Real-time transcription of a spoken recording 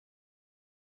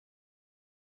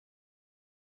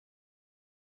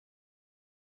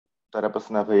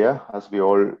Taraprasanna, as we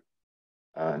all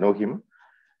know him.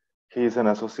 He is an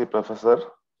associate professor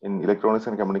in Electronics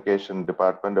and Communication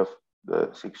Department of the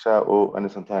Shiksha O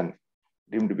Anusandhan,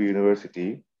 deemed to be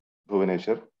University,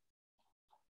 Bhubaneswar.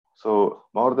 So,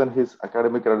 more than his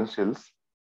academic credentials,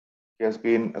 he has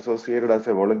been associated as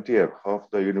a volunteer of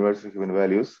the University of Human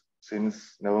Values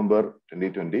since November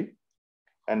 2020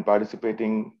 and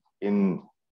participating in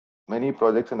many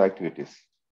projects and activities.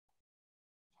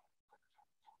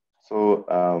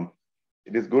 So,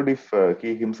 it is good if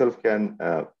he himself can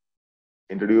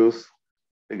introduce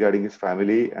regarding his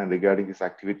family and regarding his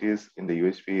activities in the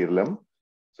UHP realm.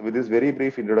 So with this very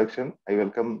brief introduction, I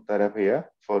welcome Taraprasanna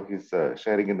for his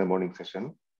sharing in the morning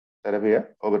session. Taraprasanna,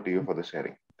 over to you for the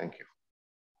sharing. Thank you.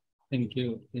 Thank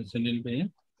you, Sunil Bhaiya,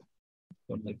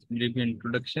 for that brief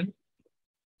introduction.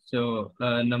 So,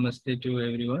 namaste to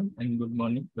everyone and good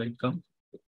morning. Welcome.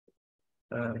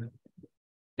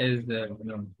 As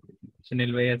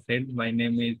Sunil Bhaiya said, my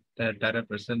name is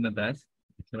Taraprasanna.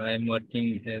 So I am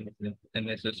working as an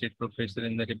associate professor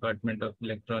in the Department of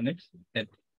Electronics at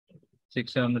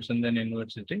Shiksha Anusandhan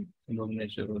University in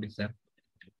Bhubaneswar, Odisha.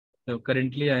 So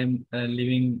currently I am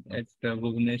living at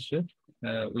Bhubaneswar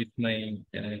with my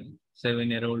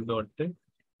 7-year-old daughter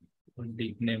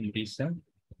named Lisa,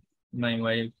 my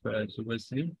wife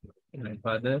Subhasri, my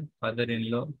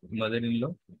father-in-law,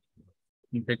 mother-in-law.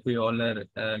 In fact, we all are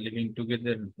living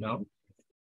together now.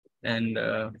 And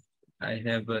I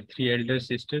have 3 elder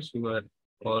sisters who are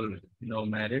all now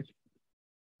married.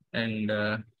 And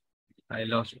I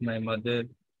lost my mother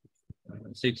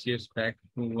 6 years back,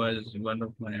 who was one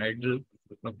of my idols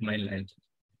of my life.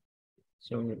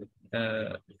 So,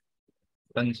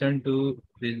 concerned to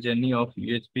this journey of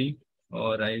UHP,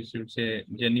 or I should say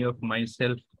journey of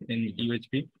myself in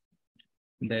UHP,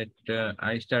 that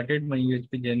I started my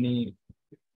UHP journey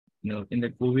in the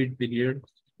COVID period,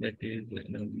 that is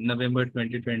November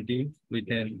 2020, with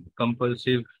a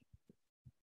compulsive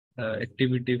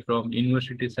activity from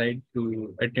university side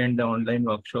to attend the online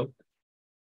workshop,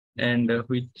 and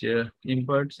which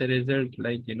imparts a result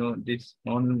like, this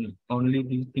only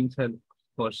these things are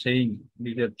for saying,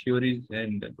 these are theories,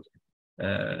 and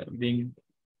being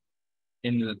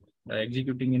in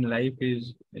executing in life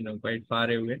is quite far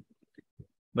away.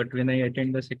 But when I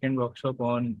attend the second workshop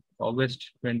on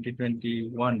August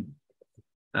 2021,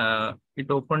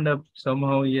 it opened up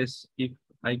somehow. Yes, if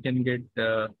I can get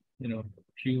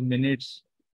few minutes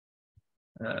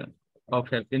of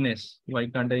happiness, why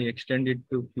can't I extend it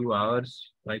to few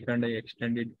hours? Why can't I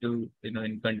extend it to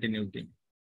in continuity?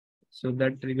 So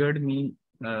that triggered me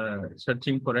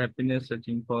searching for happiness,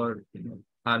 searching for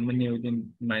harmony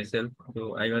within myself.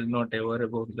 So I was not aware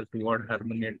about the word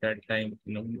harmony at that time,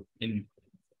 in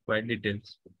quite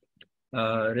details.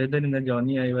 Rather in the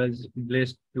journey, I was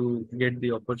blessed to get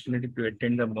the opportunity to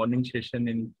attend the morning session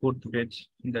in 4th batch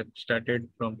that started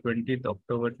from 20th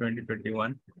October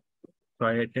 2021. So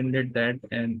I attended that,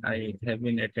 and I have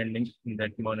been attending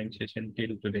that morning session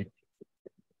till today.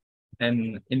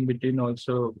 And in between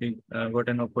also, we got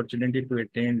an opportunity to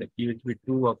attend UHP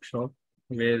 2 workshop,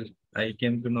 where I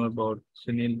came to know about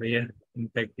Sunil Bhaiya, in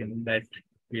fact, in that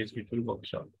UHP 2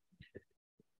 workshop.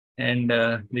 And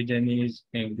the journey is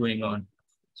going on.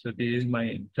 So this is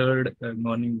my 3rd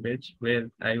morning batch, where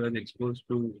I was exposed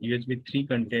to UHP 3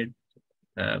 content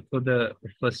for the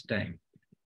first time.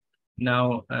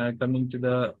 Now, coming to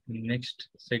the next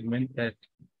segment, that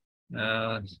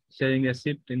sharing a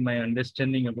shift in my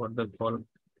understanding about the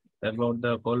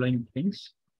following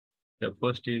things. The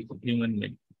first is human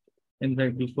being. In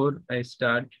fact, before I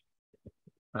start,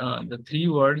 the 3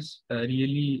 words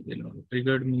really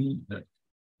triggered me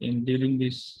during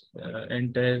this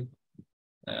entire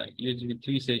UHP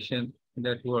 3 session.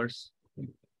 That was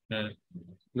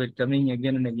were coming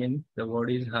again and again. The word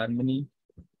is harmony,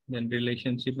 then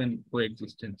relationship, and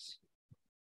coexistence.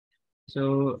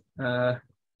 So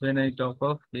when I talk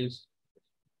of this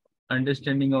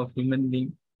understanding of human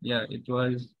being, yeah, it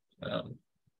was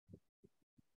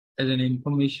as an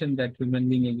information that human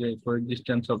being is a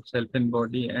coexistence of self and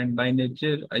body, and by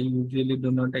nature, I usually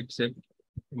do not accept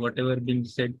whatever being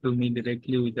said to me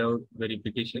directly without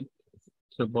verification.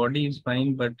 So body is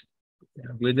fine, but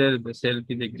whether the self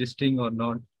is existing or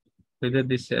not, whether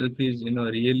the self is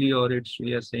really, or it's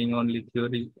we are saying only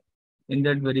theory, in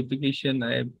that verification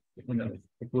I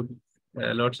put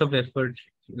lots of effort,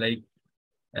 like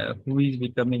who is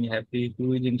becoming happy,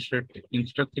 who is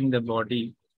instructing the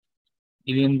body.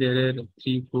 Even there are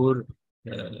 3-4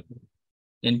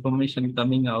 information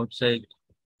coming outside.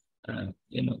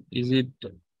 Is it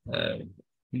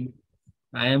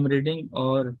I am reading,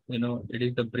 or it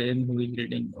is the brain who is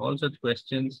reading? All such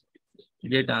questions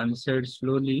get answered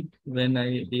slowly when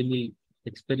I really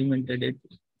experimented it.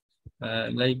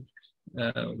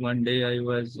 One day I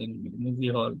was in movie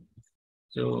hall,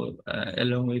 so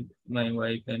along with my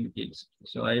wife and kids.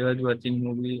 So I was watching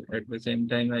movie at the same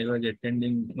time I was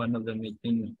attending one of the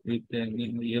meeting with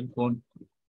an earphone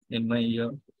in my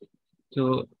ear.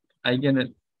 So I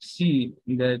can see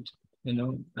that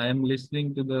I am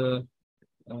listening to the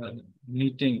uh,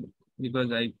 meeting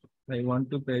because I want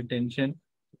to pay attention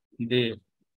there.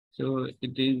 So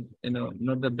it is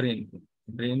not the brain.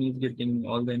 Brain is getting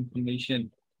all the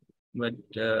information, but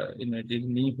it is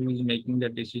me who is making the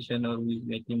decision or who is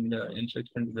making the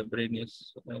instruction to the brain.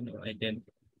 Yes,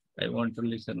 I want to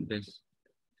listen this.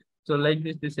 So like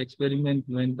this experiment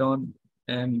went on,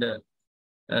 and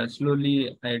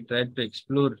slowly I tried to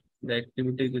explore the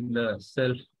activities in the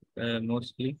self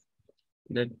mostly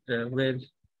that where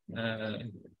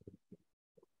you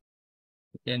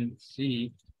can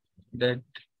see that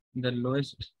the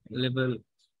lowest level,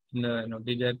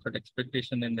 desire for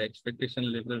expectation and the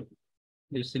expectation level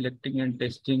is selecting and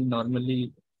testing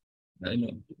normally. I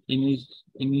know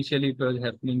initially it was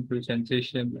happening through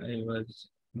sensation. I was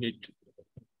bit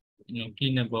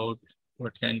keen about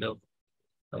what kind of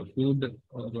food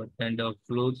or what kind of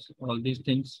clothes, all these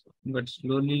things. But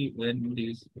slowly, when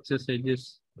these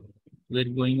exercises were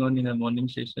going on in a morning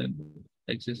session,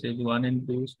 exercise 1 and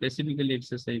 2, specifically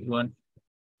exercise 1,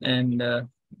 and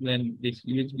when this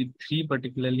USB 3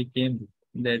 particularly came,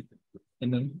 that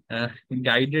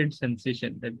guided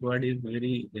sensation, that word is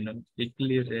very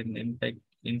clear and in fact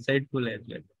insightful as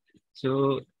well.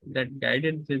 So that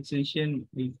guided sensation,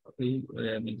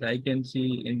 means I can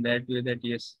see in that way that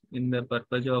yes, in the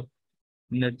purpose of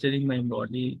nurturing my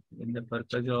body, in the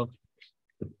purpose of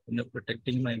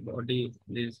protecting my body,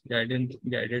 this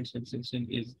guided sensation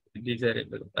is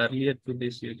desirable. Earlier to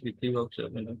this weekly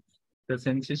workshop, the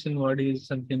sensation word is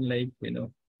something like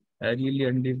really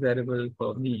undesirable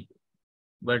for me.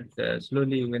 But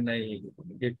slowly, when I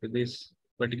get to this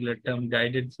particular term,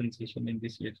 guided sensation in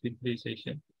this weekly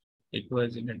session, it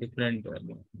was in a different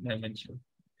dimension.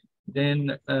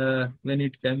 Then when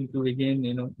it comes to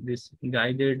again, this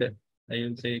guided, I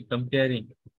will say comparing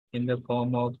in the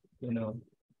form of,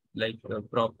 like the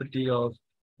property of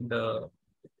the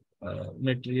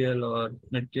material or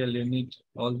material unit,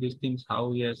 all these things, how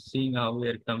we are seeing, how we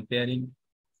are comparing.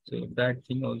 So that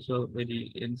thing also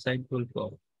very insightful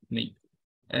for me.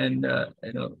 And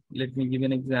let me give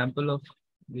an example of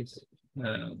this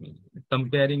uh,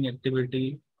 comparing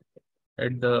activity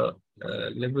at the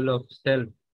level of self,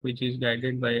 which is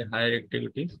guided by higher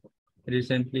activities.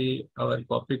 Recently, our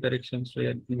copy corrections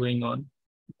were going on,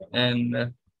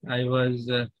 and I was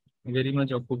very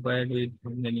much occupied with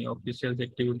many official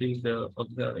activities of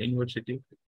the university.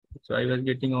 So I was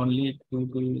getting only 2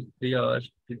 to 3 hours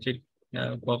to check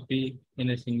copy in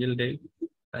a single day.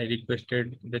 I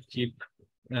requested the chief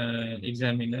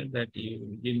examiner that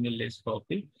you give me less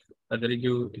copy. Otherwise,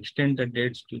 you extend the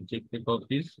dates to check the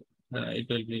copies. It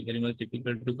will be very much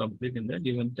difficult to complete in the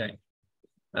given time.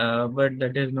 But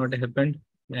that has not happened,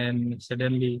 and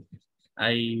suddenly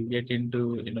I get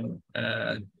into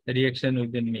reaction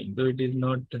within me. Though it is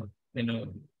not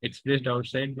expressed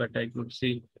outside, but I could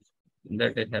see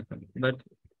that it happened. But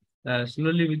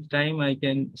slowly with time, I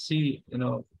can see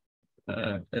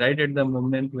right at the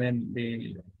moment when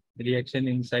the reaction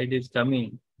inside is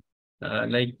coming,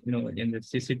 like in the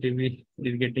CCTV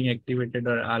is getting activated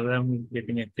or alarm is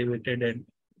getting activated, and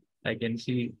I can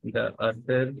see the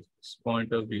other's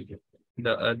point of view,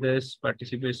 the other's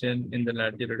participation in the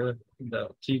larger order. The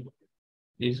chief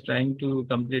is trying to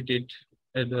complete it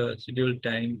at the scheduled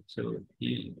time, so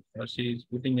he or she is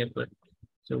putting effort.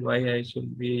 So why I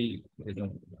should be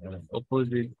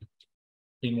opposed with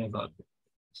him or her?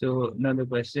 So now the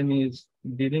question is,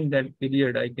 during that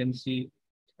period, I can see,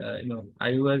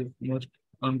 I was most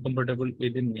uncomfortable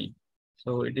within me.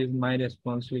 So it is my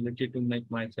responsibility to make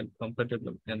myself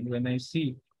comfortable. And when I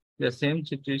see the same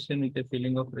situation with a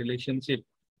feeling of relationship,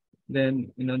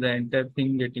 then the entire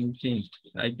thing getting changed.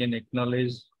 I can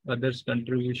acknowledge others'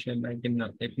 contribution. I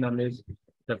can acknowledge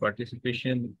the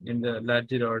participation in the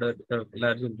larger order of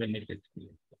larger benefit.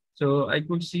 So I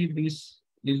could see this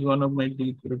is one of my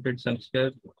deep-rooted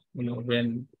sanskar.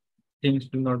 When things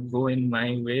do not go in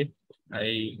my way,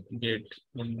 I get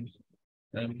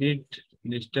a bit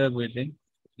disturbed within,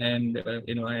 and I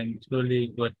am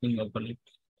slowly working upon it.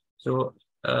 So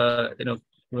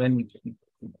when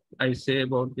I say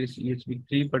about this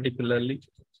ESP3 particularly,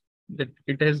 that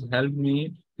it has helped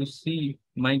me to see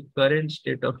my current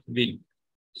state of being.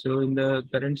 So in the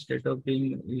current state of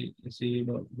being, we see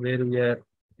where we are,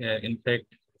 in fact,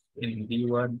 in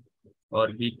D1, or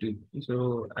B2.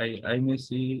 So I may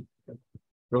see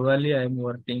probably I'm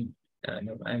working,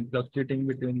 I'm fluctuating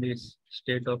between this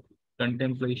state of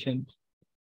contemplation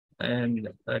and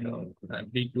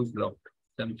B2 block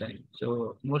sometimes.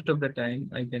 So most of the time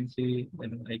I can see,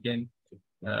 I can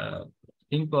uh,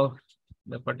 think of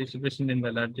the participation in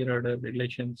the larger order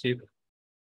relationship,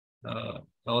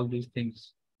 all these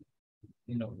things,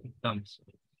 it comes.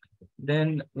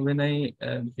 Then when I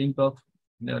think of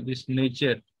this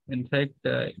nature, in fact,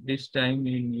 this time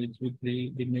in which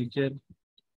the nature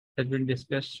has been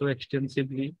discussed so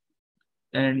extensively,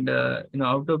 and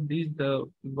out of these, the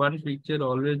one picture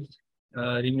always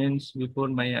remains before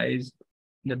my eyes,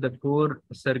 that the four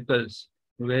circles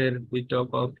where we talk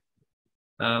of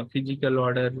physical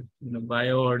order,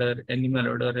 bio order, animal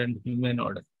order, and human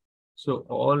order. So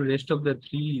all rest of the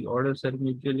three orders are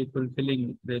mutually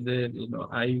fulfilling, whether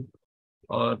I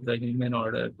or the human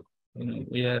order,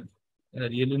 we are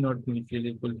really not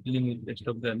mutually fulfilling with rest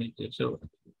of the nature. So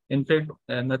in fact,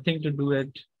 nothing to do at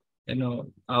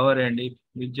our end if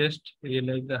we just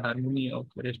realize the harmony of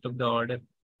the rest of the order.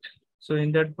 So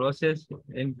in that process,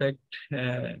 in fact,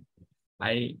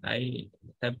 I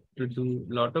have to do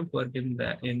a lot of work in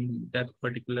that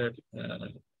particular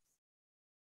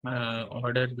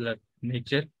order, like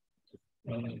nature.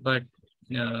 But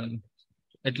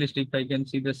at least if I can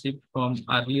see the shift from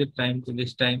earlier time to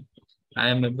this time, I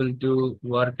am able to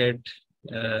work at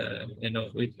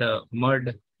with the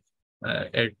mud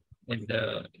at in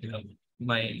the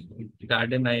my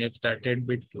garden. I have started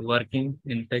with working.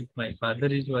 In fact, my father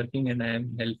is working and I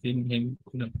am helping him.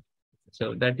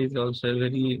 So that is also a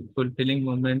very fulfilling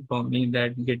moment for me,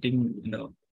 that getting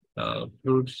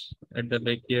fruits at the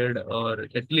backyard, or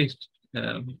at least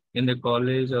in the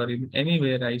college or in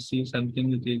anywhere I see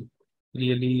something which is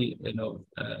really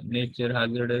nature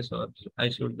hazardous, or I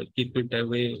should keep it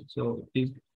away. So this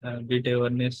bit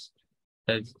awareness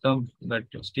has come, but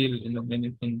still many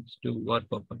things to work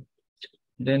upon.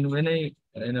 Then when I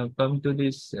come to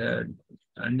this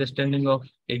understanding of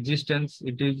existence,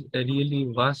 it is a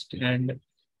really vast, and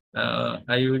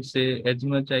I would say as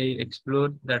much I explore,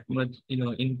 that much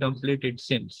incomplete it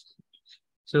seems.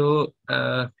 So,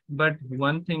 but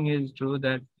one thing is true,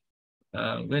 that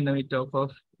when I talk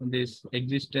of this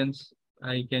existence,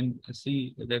 I can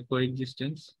see the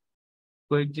coexistence.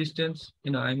 Coexistence,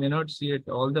 I may not see it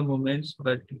all the moments,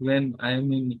 but when I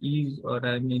am in ease, or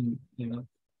I'm in,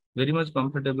 very much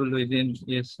comfortable within,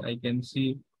 yes, I can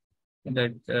see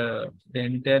that the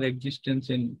entire existence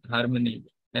in harmony.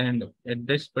 And at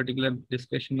this particular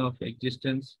discussion of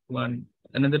existence,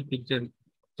 another picture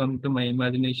come to my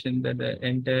imagination, that the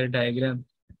entire diagram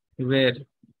where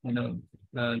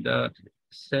the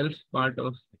self part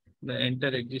of the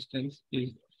entire existence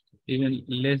is even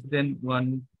less than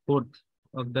 1/4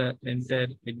 of the entire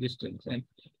existence. And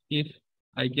if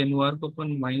I can work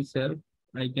upon myself,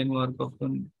 I can work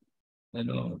upon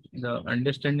the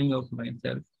understanding of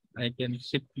myself, I can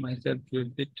shift myself to a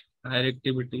bit higher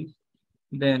activities,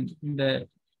 then the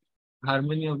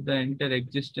harmony of the entire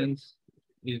existence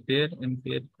is there, and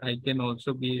there I can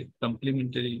also be a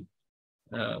complementary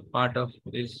part of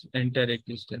this entire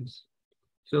existence.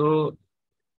 So,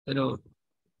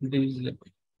 these,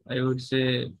 I would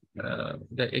say,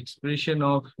 the expression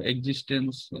of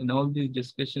existence and all these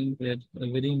discussions were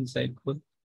very insightful.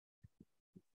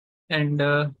 And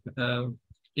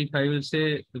if I will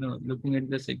say, looking at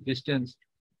this existence,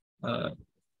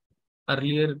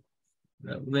 earlier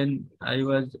when I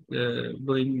was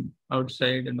going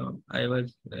outside, I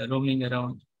was roaming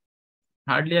around.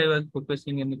 Hardly I was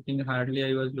focusing anything. Hardly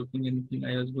I was looking anything.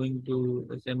 I was going to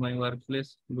say my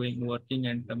workplace, working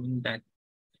and coming back.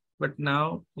 But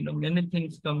now, many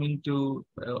things come into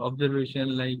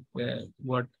observation, like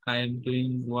what I am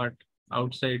doing, what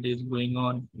outside is going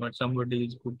on, what somebody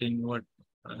is putting, what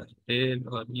there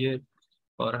or here,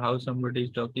 or how somebody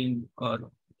is talking,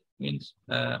 or means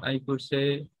I could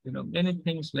say, many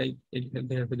things, like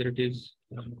whether it is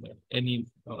any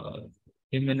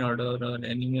human order or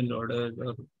animal order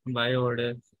or bio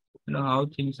order, how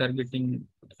things are getting,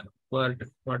 what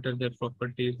are their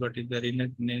properties, what is their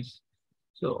innatness.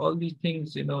 So all these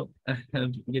things,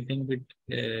 getting a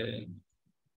bit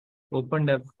opened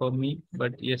up for me.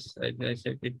 But yes, as I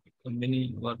said, it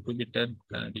many work to be done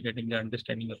regarding the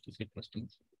understanding of these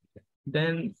questions.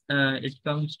 Then it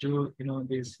comes to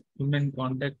this human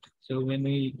contact. So when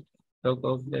we talk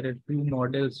of, there are two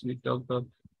models we talk of,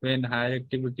 when higher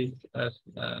activities are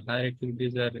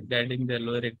guiding the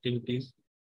lower activities,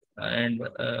 and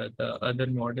the other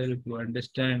model to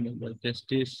understand the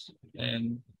justice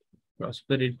and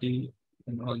prosperity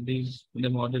and all these, the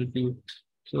model to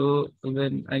So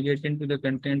when I get into the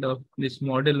content of this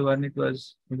model one, it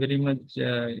was very much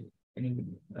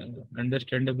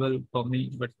understandable for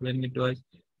me. But when it was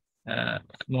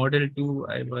model two,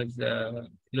 I was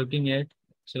looking at.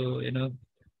 So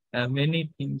many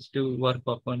things to work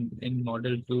upon in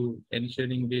model two,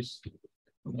 ensuring this.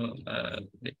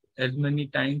 As many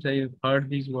times I have heard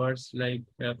these words like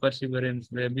perseverance,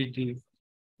 ability,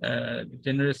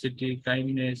 generosity,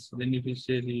 kindness,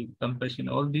 beneficiary, compassion,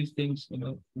 all these things,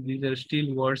 these are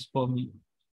still words for me.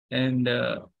 And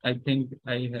I think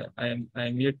I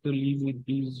am yet to live with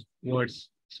these words.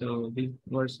 So these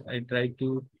words I try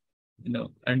to,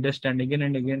 understand again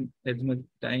and again as much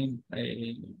time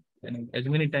as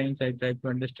many times I try to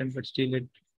understand, but still it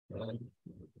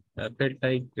uh, felt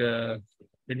like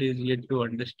it is yet to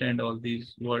understand all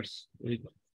these words with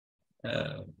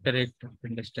correct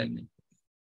understanding.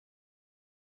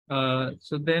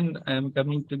 So then I'm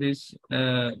coming to this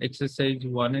exercise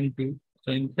 1 and 2.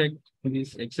 So in fact,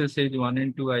 this exercise 1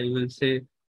 and 2, I will say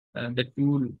the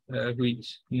tool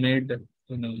which made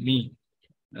me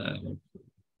uh,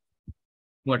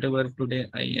 whatever today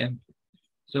I am.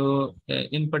 So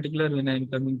in particular, when I'm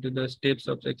coming to the steps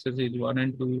of exercise 1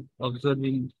 and 2,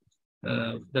 observing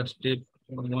the step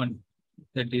 1,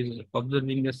 that is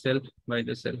observing the self by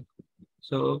the self.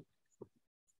 So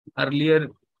earlier,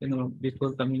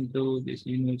 before coming to this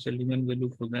universal human value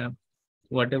program,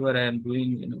 whatever I am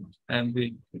doing, I am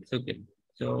doing. It's okay.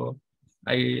 So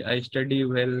I study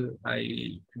well.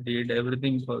 I did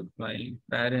everything for my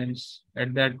parents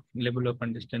at that level of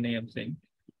understanding. I'm saying,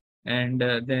 and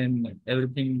then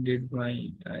everything did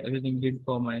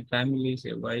for my family,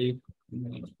 say wife,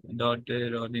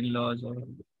 daughter, or in-laws, or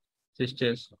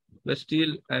sisters. But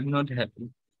still, I'm not happy.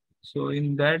 So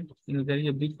in that, there is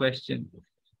a big question,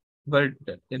 but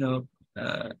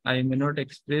I may not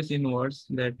express in words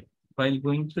that while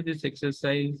going through this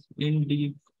exercise in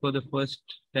deep for the first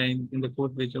time in the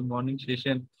fourth batch of morning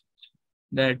session,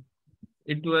 that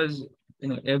it was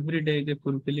every day the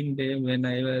fulfilling day when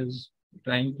I was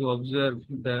trying to observe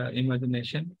the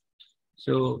imagination.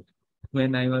 So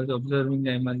when I was observing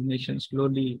the imagination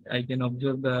slowly, I can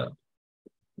observe the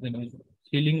you know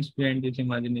feelings behind this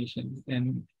imagination,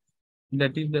 and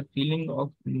that is the feeling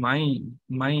of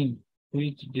mind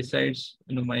which decides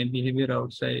my behavior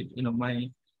outside, my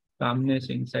calmness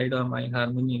inside or my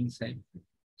harmony inside.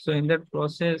 So in that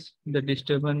process, the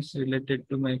disturbance related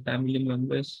to my family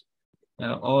members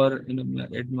or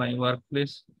at my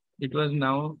workplace, it was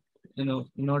now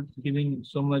not giving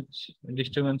so much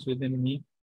disturbance within me.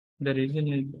 The reason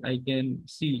is I can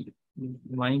see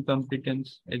my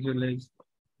competence as well as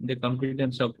the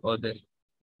competence of others.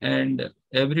 And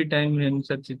every time when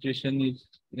such situation is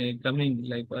coming,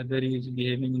 like other is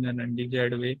behaving in an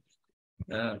undesired way,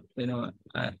 I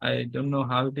don't know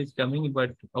how it is coming,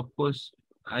 but of course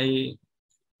I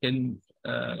can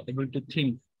able to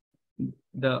think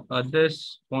the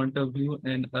others' point of view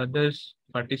and others'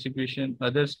 participation,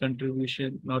 others'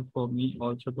 contribution, not for me,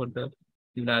 also for the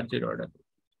larger order.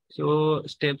 So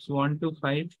steps 1 to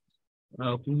 5,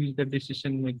 who is the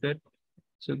decision maker?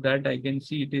 So that I can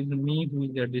see it is me who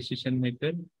is the decision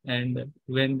maker. And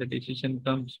when the decision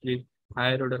comes with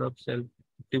higher order of self,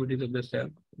 activities of the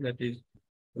self, that is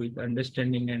with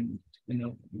understanding and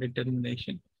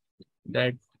determination,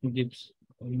 that gives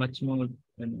much more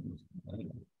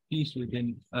peace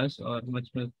within us or much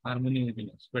more harmony within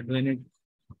us. But when it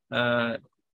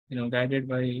guided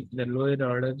by the lower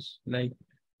orders like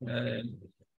uh,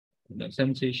 the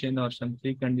sensation or some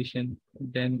precondition,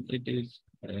 then it is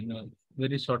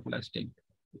very short lasting.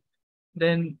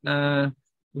 Then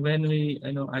when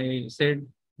I said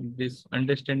this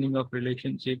understanding of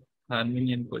relationship,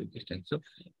 harmony and coexistence. So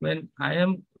when I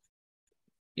am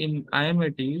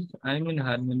at ease, I am in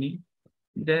harmony,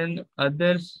 then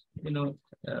others,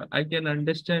 I can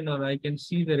understand or I can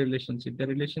see the relationship. The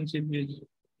relationship is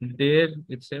there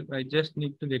itself. I just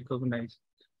need to recognize.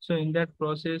 So in that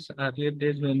process, earlier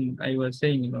days when I was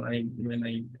saying, when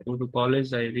I go to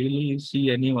college, I really see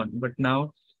anyone. But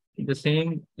now the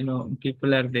same,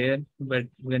 people are there. But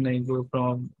when I go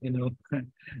from,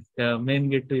 the main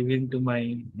gate to even to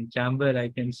my chamber, I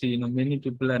can see, many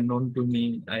people are known to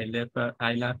me. I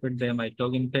laugh at them. I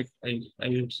talk. In fact, I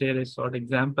will share a short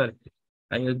example.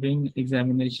 I was doing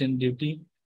examination duty,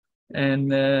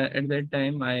 and at that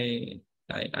time, I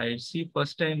see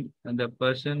first time the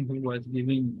person who was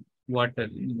giving water,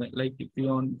 like a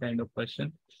peon kind of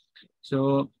person.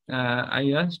 So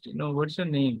I asked, what's your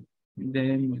name?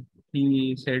 Then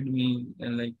he said me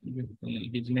like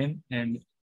his name, and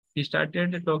he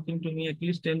started talking to me at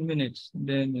least 10 minutes.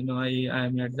 Then I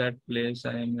am at that place.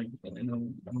 I am at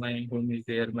my home is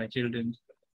there, my children.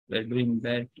 were doing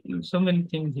that. So many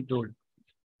things he told.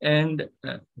 And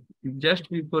just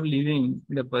before leaving,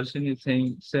 the person is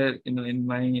saying, "Sir, in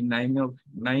my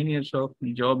 9 years of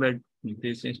job at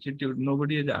this institute,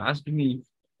 nobody has asked me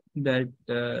that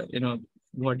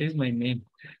what is my name."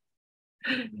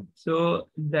 So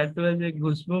that was a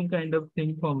goosebump kind of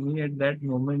thing for me at that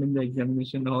moment in the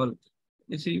examination hall.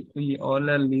 You see, we all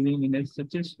are living in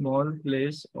such a small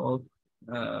place of,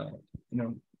 uh, you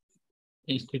know,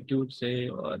 institute, say,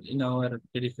 or in our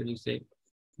periphery, say,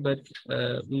 but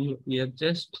we are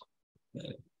just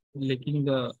uh, lacking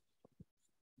the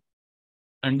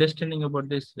understanding about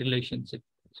this relationship.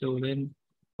 So when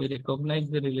we recognize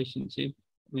the relationship,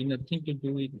 we nothing to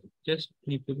do with just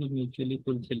people mutually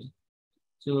fulfilling.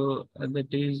 So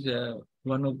that is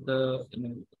one of the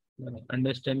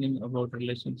understanding about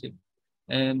relationship,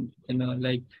 and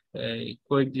like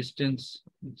coexistence.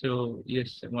 So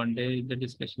yes, one day the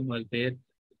discussion was there.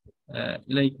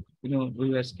 Like we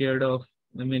were scared of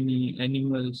many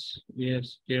animals. We are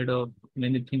scared of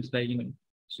many things like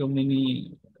so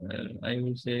many. I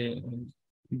would say.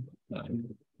 Uh,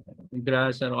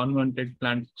 Grass or unwanted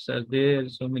plants are there,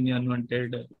 so many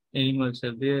unwanted animals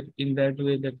are there. In that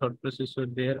way, the thought process was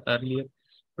there earlier.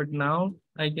 But now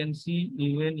I can see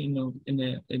even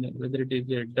whether it is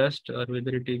a dust or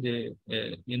whether it is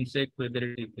a insect, whether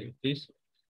it is a fish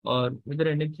or whether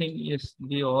anything, yes,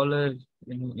 they all are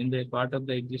in the part of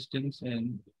the existence,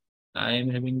 and I am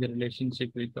having the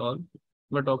relationship with all.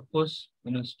 But of course,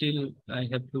 still I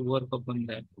have to work upon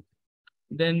that.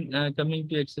 Then coming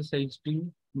to exercise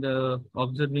two, the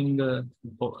observing the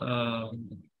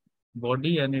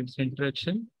body and its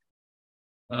interaction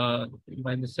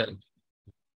by the self.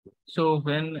 So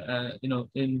when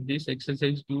in this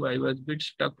exercise two, I was a bit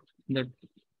stuck that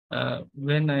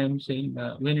when I am saying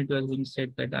when it was being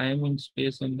said that I am in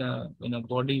space and the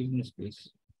body is in space.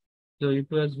 So it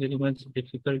was very much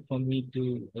difficult for me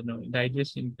to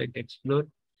digest, in fact, explore.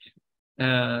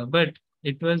 But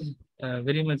it was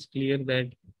very much clear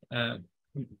that uh,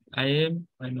 I am,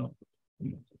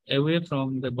 away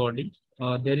from the body.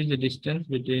 There is a distance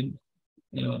between,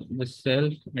 the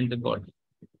self and the body.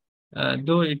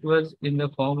 Though it was in the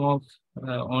form of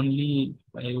only,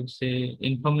 I would say,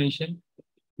 information,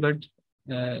 but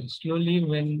slowly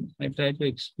when I try to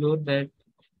explore that,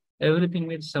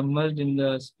 everything is submerged in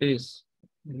the space.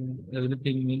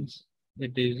 Everything means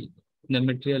it is the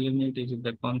material unit, it is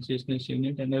the consciousness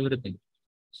unit, and everything.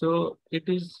 So it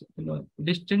is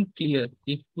distinct clear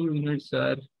if two units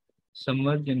are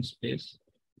submerged in space.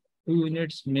 Two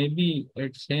units may be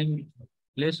at same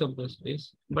place of the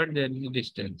space, but there is a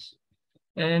distance.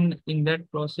 And in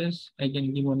that process, I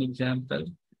can give one example.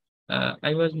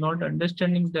 I was not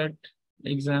understanding that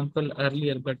example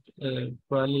earlier, but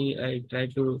probably I try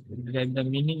to get the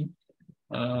meaning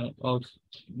of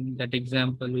that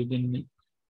example within me.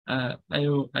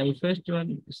 I faced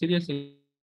one serious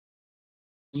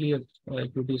earlier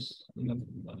to this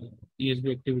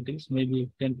ESB activities, maybe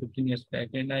 10, 15 years back,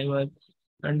 and I was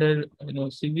under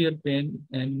severe pain,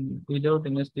 and without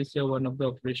anesthesia, one of the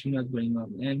operation was going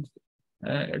on, and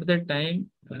at that time,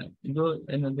 though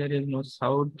there is no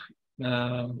shout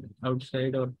uh,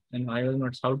 outside, or I was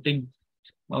not shouting,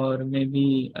 or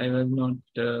maybe I was not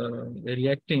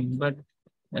reacting, but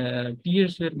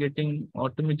tears were getting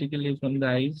automatically from the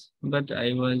eyes. But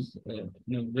I was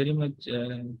very much,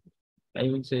 I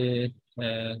would say,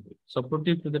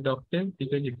 supportive to the doctor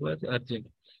because it was urgent.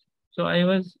 So I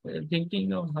was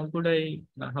thinking of how could I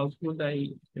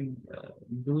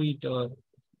do it, or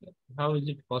how is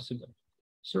it possible?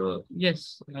 So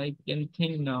yes, I can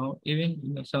think now,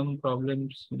 even some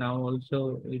problems now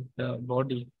also with the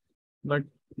body. But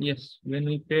yes, when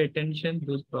we pay attention,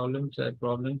 those problems are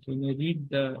problems. When we read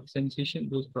the sensation,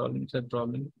 those problems are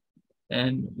problems.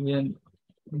 And when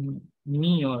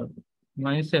me or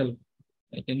myself,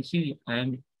 I can see I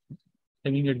am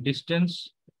having a distance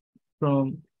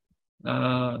from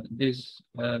this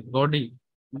body,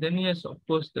 then yes, of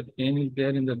course, the pain is there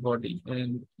in the body.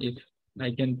 And if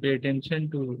I can pay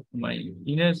attention to my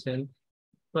inner self,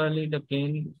 probably the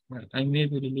pain, I may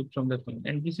be relieved from the pain.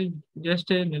 And this is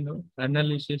just a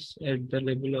analysis at the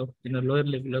level of lower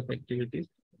level of activities,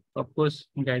 of course,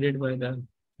 guided by the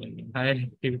higher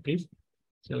activities.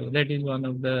 So that is one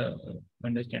of the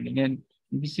understanding, and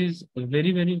this is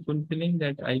very very fulfilling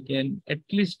that I can at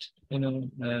least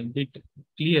bit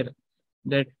clear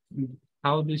that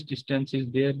how this distance is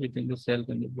there between the self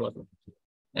and the body.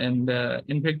 And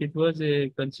in fact, it was a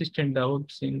consistent doubt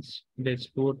since the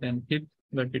fourth and fifth,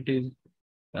 but it is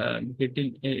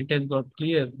it has got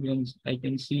clear when I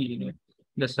can see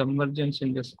the submergence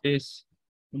in the space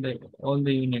all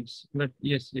the units. But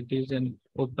yes, it is an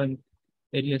open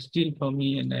area still for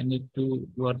me, and I need to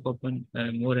work open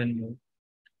more and more.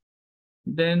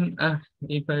 Then,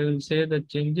 if I will say the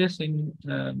changes in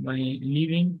my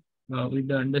living with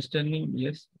the understanding,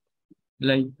 yes,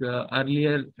 like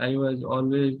earlier, I was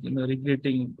always,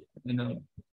 regretting,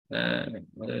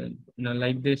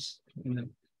 like this,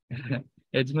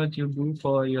 as much you do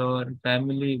for your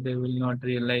family, they will not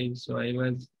realize. So I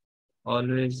was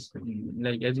always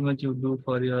like, as much you do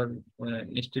for your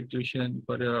institution,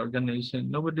 for your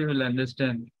organization, nobody will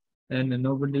understand, and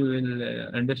nobody will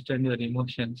understand your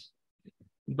emotions.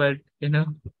 But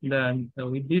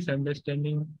with this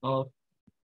understanding of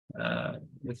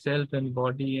the self and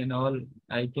body and all,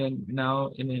 I can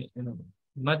now in a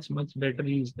much better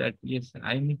is that yes,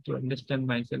 I need to understand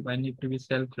myself. I need to be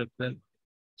self-reflect.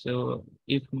 So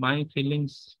if my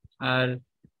feelings are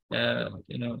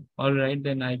all right,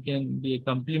 then I can be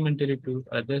complementary to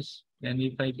others. And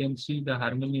if I can see the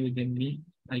harmony within me,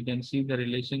 I can see the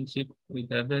relationship with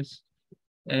others.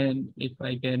 And if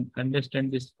I can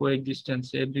understand this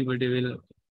coexistence, everybody will,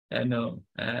 you know,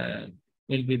 uh,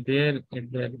 will be there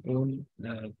at their own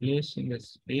place in the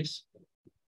space.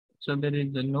 So there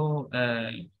is no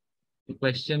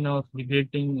question of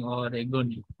regretting or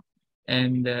agony.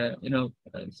 And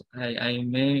I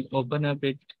may open up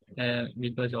it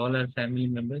because all are family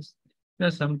members.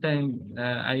 Sometimes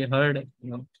I heard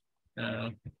uh,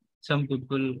 some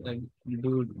people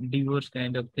do divorce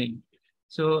kind of thing.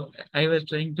 So I was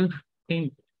trying to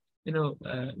think,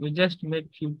 we just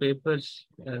make few papers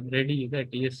ready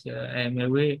that yes, I am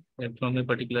away from a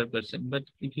particular person. But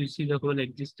if you see the whole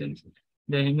existence,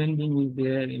 the human being is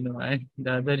there,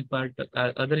 the other part,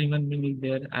 other human being is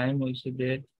there, I am also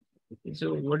there.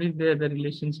 So what is there? The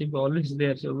relationship always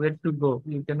there. So where to go?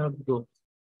 You cannot go.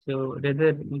 So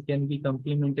rather we can be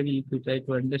complementary if we try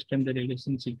to understand the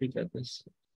relationship with others.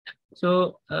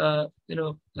 So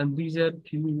and these are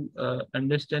few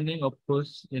understanding. Of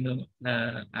course,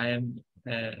 I am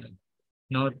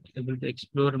not able to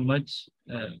explore much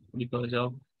because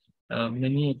of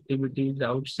many activities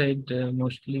outside,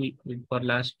 mostly for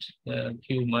last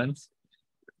few months.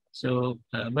 So,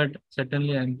 but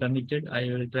certainly I'm committed. I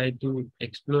will try to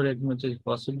explore as much as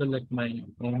possible at my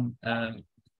own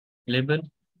level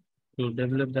to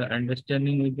develop the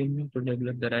understanding within me, to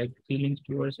develop the right feelings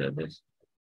towards others,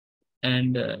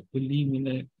 and to live in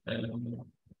a,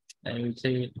 I will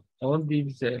say, all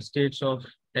these states of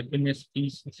happiness,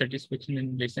 peace, satisfaction,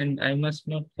 and bliss. And I must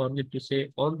not forget to say,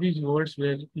 all these words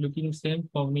were looking same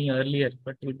for me earlier,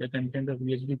 but with the content of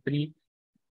USB 3,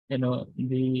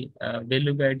 the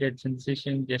value guided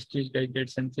sensation, justice guided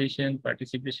sensation,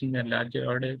 participation in a larger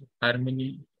order,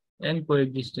 harmony, and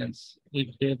coexistence.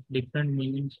 It gave different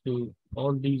meanings to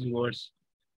all these words.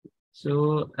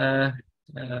 So,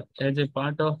 as a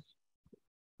part of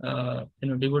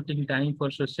devoting time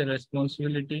for social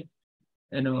responsibility,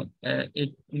 it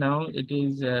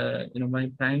is my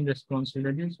prime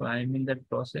responsibility. So I'm in that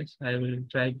process. I will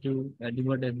try to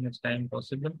devote as much time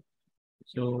possible.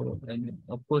 So, and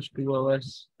of course, 2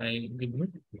 hours I give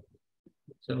it.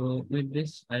 So, with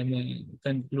this, I may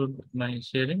conclude my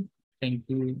sharing. Thank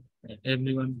you,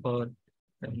 everyone, for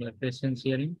your patience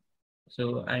hearing.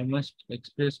 So, I must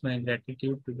express my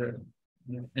gratitude to the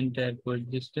entire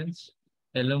coexistence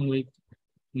along with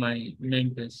my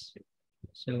mentors.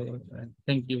 So,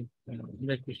 thank you.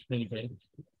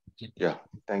 Yeah,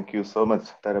 thank you so much,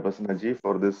 Taraprasanna ji,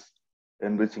 for this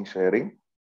enriching sharing.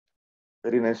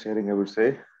 Very nice sharing, I would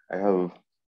say. I have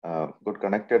got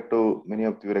connected to many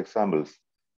of your examples.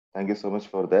 Thank you so much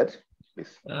for that.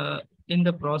 Please. In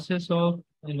the process of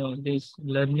this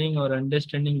learning or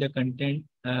understanding the content,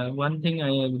 one thing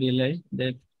I have realized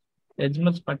that as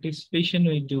much participation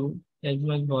we do, as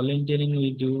much volunteering we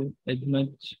do, as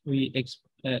much we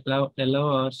allow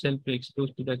ourselves to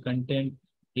expose to the content.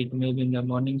 It may be in the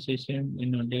morning session,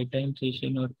 daytime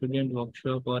session, or student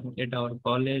workshop, or at our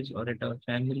college, or at our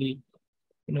family.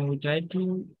 We try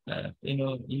to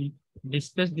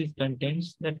discuss these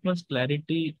contents, that much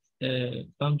clarity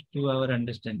comes to our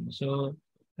understanding. So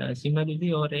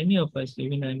similarly, or any of us,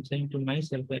 even I'm saying to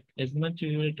myself that as much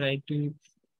we will try to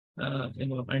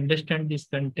understand this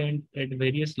content at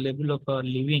various level of our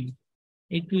living,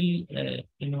 it will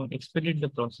expedite the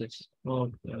process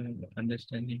of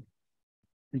understanding.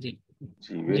 Very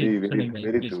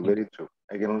true, very true.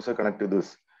 I can also connect to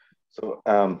this. So,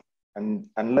 and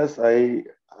unless I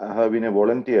have been a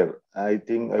volunteer, I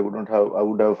think I would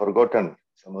have forgotten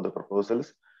some of the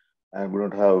proposals. I would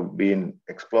not have been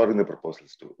exploring the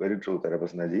proposals too. Very true,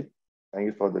 Taraprasanna ji. Thank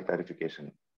you for the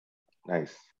clarification.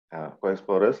 Nice.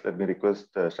 For us, let me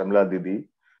request Shamla Didi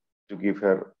to give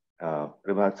her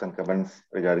remarks and comments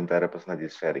regarding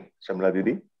Taraprasanna's sharing. Shamla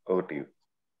Didi, over to you.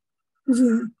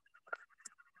 Yeah.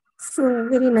 So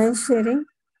very nice sharing,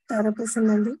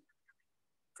 Taraprasanna.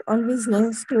 Always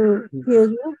nice to hear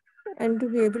you and to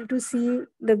be able to see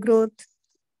the growth.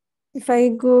 If I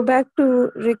go back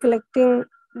to recollecting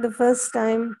the first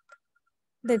time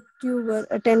that you were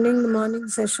attending the morning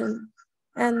session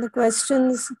and the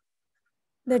questions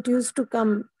that used to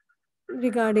come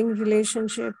regarding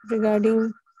relationship,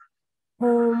 regarding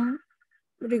home,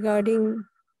 regarding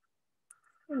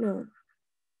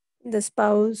the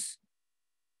spouse,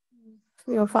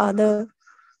 your father,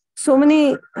 so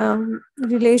many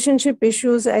relationship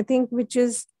issues, I think, which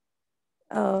is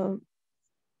uh,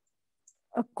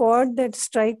 a chord that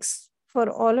strikes for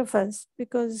all of us,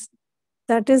 because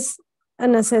that is a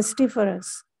necessity for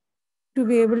us to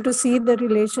be able to see the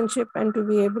relationship and to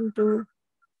be able to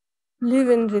live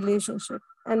in relationship.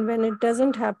 And when it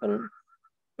doesn't happen,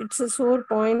 it's a sore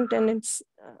point, and it's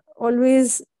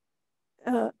always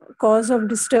a cause of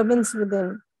disturbance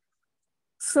within.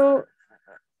 So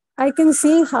I can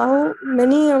see how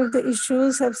many of the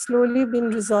issues have slowly been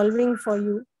resolving for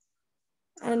you,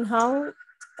 and how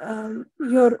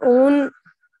your own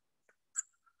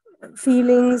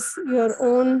feelings, your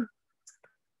own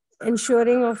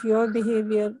ensuring of your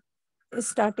behavior is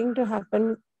starting to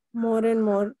happen more and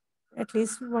more, at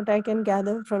least what I can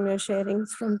gather from your sharings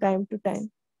from time to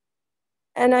time.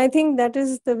 And I think that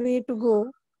is the way to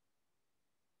go,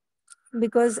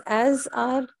 because as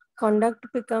our conduct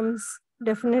becomes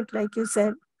definite, like you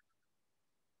said,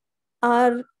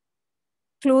 our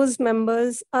close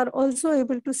members are also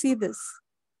able to see this.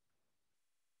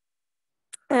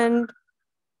 And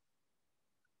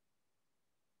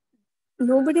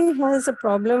nobody has a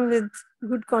problem with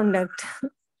good conduct.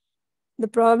 The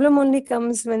problem only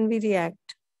comes when we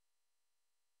react.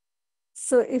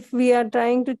 So if we are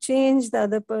trying to change the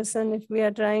other person, if we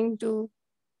are trying to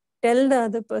tell the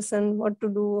other person what to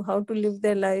do, how to live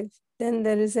their life, then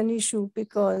there is an issue,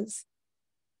 because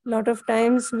a lot of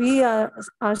times we are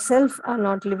ourselves are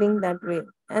not living that way,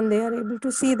 and they are able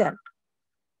to see that.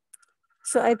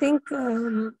 So I think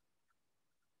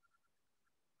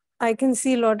I can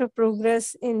see a lot of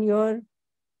progress in your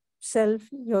self,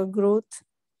 your growth,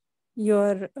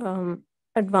 your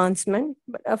advancement.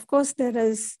 But of course, there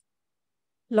is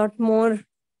a lot more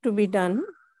to be done.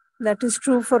 That is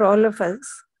true for all of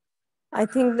us. I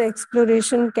think the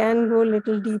exploration can go a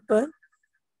little deeper.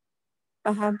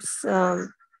 Perhaps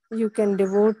you can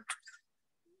devote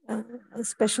a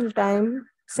special time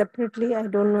separately. I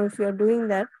don't know if you're doing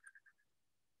that.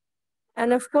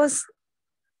 And of course,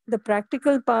 the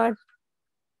practical part,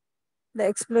 the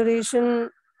exploration,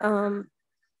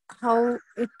 how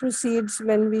it proceeds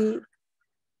when we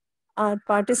are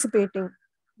participating,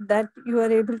 that you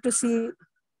are able to see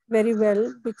very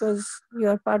well, because you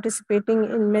are participating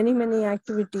in many, many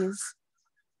activities.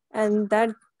 And that,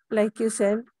 like you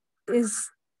said, is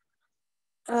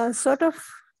sort of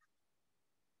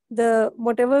the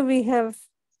whatever we have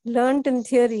learned in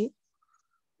theory,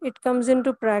 it comes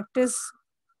into practice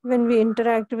when we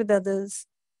interact with others.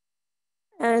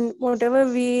 And whatever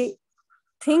we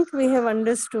think we have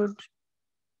understood,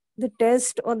 the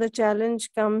test or the challenge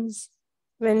comes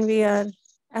when we are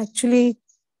actually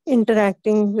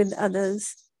interacting with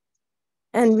others,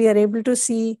 and we are able to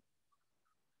see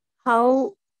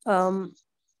how the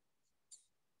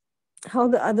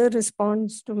other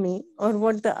responds to me, or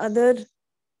what the other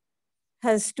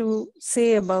has to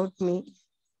say about me.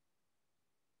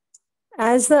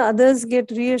 As the others get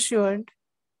reassured,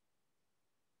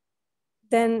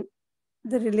 then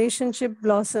the relationship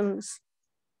blossoms,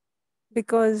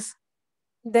 because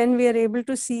then we are able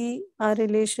to see our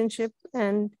relationship,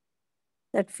 and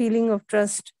that feeling of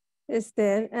trust is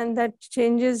there, and that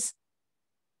changes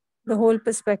the whole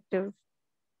perspective.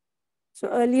 So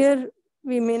earlier,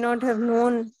 we may not have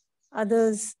known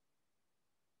others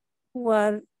who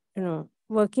are,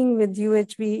 working with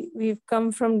UHB. We've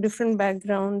come from different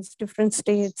backgrounds, different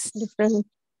states, different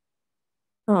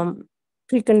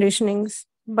preconditionings.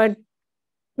 But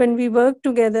when we work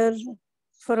together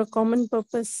for a common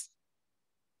purpose,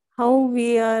 how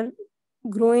we are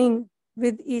growing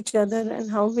with each other and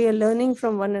how we are learning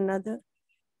from one another,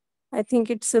 I think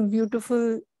it's a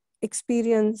beautiful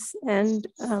experience. And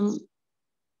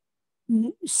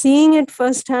seeing it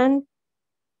firsthand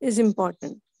is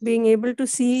important. Being able to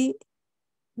see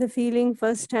the feeling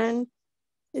firsthand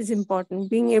is important.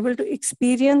 Being able to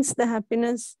experience the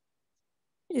happiness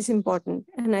is important.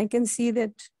 And I can see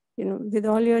that, with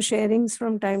all your sharings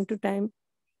from time to time,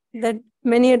 that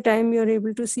many a time you're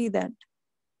able to see that.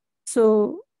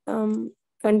 So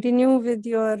continue with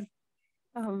your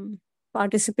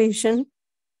participation.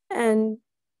 And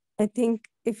I think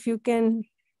if you can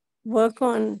work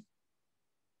on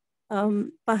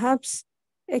perhaps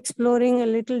exploring a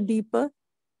little deeper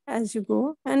as you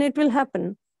go, and it will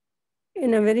happen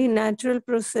in a very natural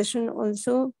progression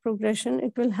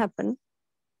it will happen.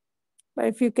 But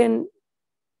if you can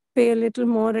pay a little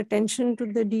more attention to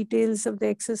the details of the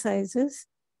exercises,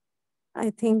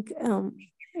 I think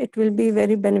it will be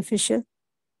very beneficial.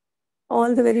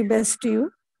 All the very best to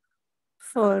you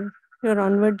for your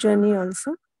onward journey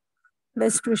also.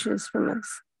 Best wishes from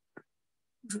us.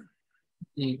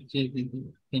 Thank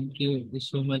you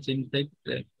so much. In fact,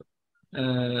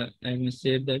 I must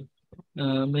say that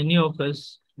many of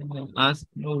us ask,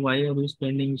 why are you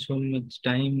spending so much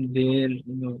time there?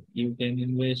 You can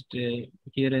invest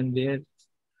here and there.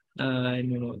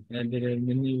 And there are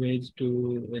many ways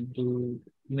to do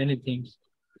many things.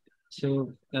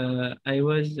 So I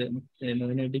was,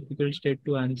 in a difficult state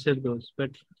to answer those,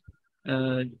 but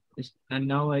and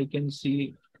now I can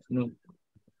see,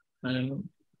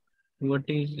 what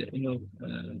is,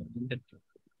 that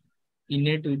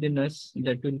innate within us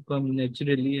that will come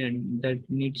naturally, and that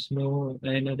needs no,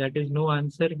 that is no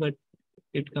answer, but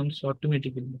it comes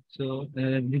automatically. So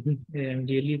I'm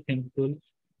really thankful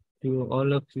to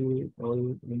all of you,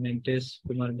 all mentors,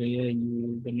 Kumar Bhaiya,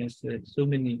 you, Vanessa, so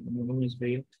many, Umesh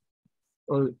Bhaiya,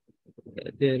 all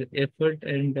their effort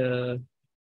and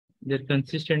their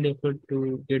consistent effort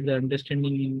to get the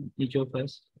understanding in each of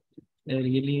us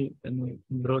really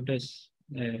brought us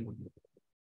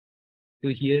to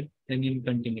here and in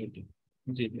continuity.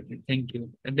 Thank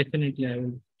you. Definitely, I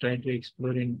will try to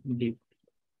explore in deep.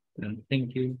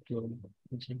 Thank you to all.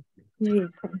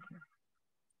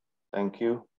 Thank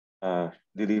you,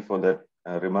 Didi, for that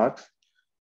remarks.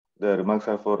 The remarks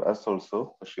are for us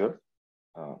also, for sure.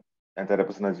 And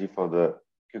Taraprasanna ji for the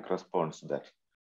quick response to that.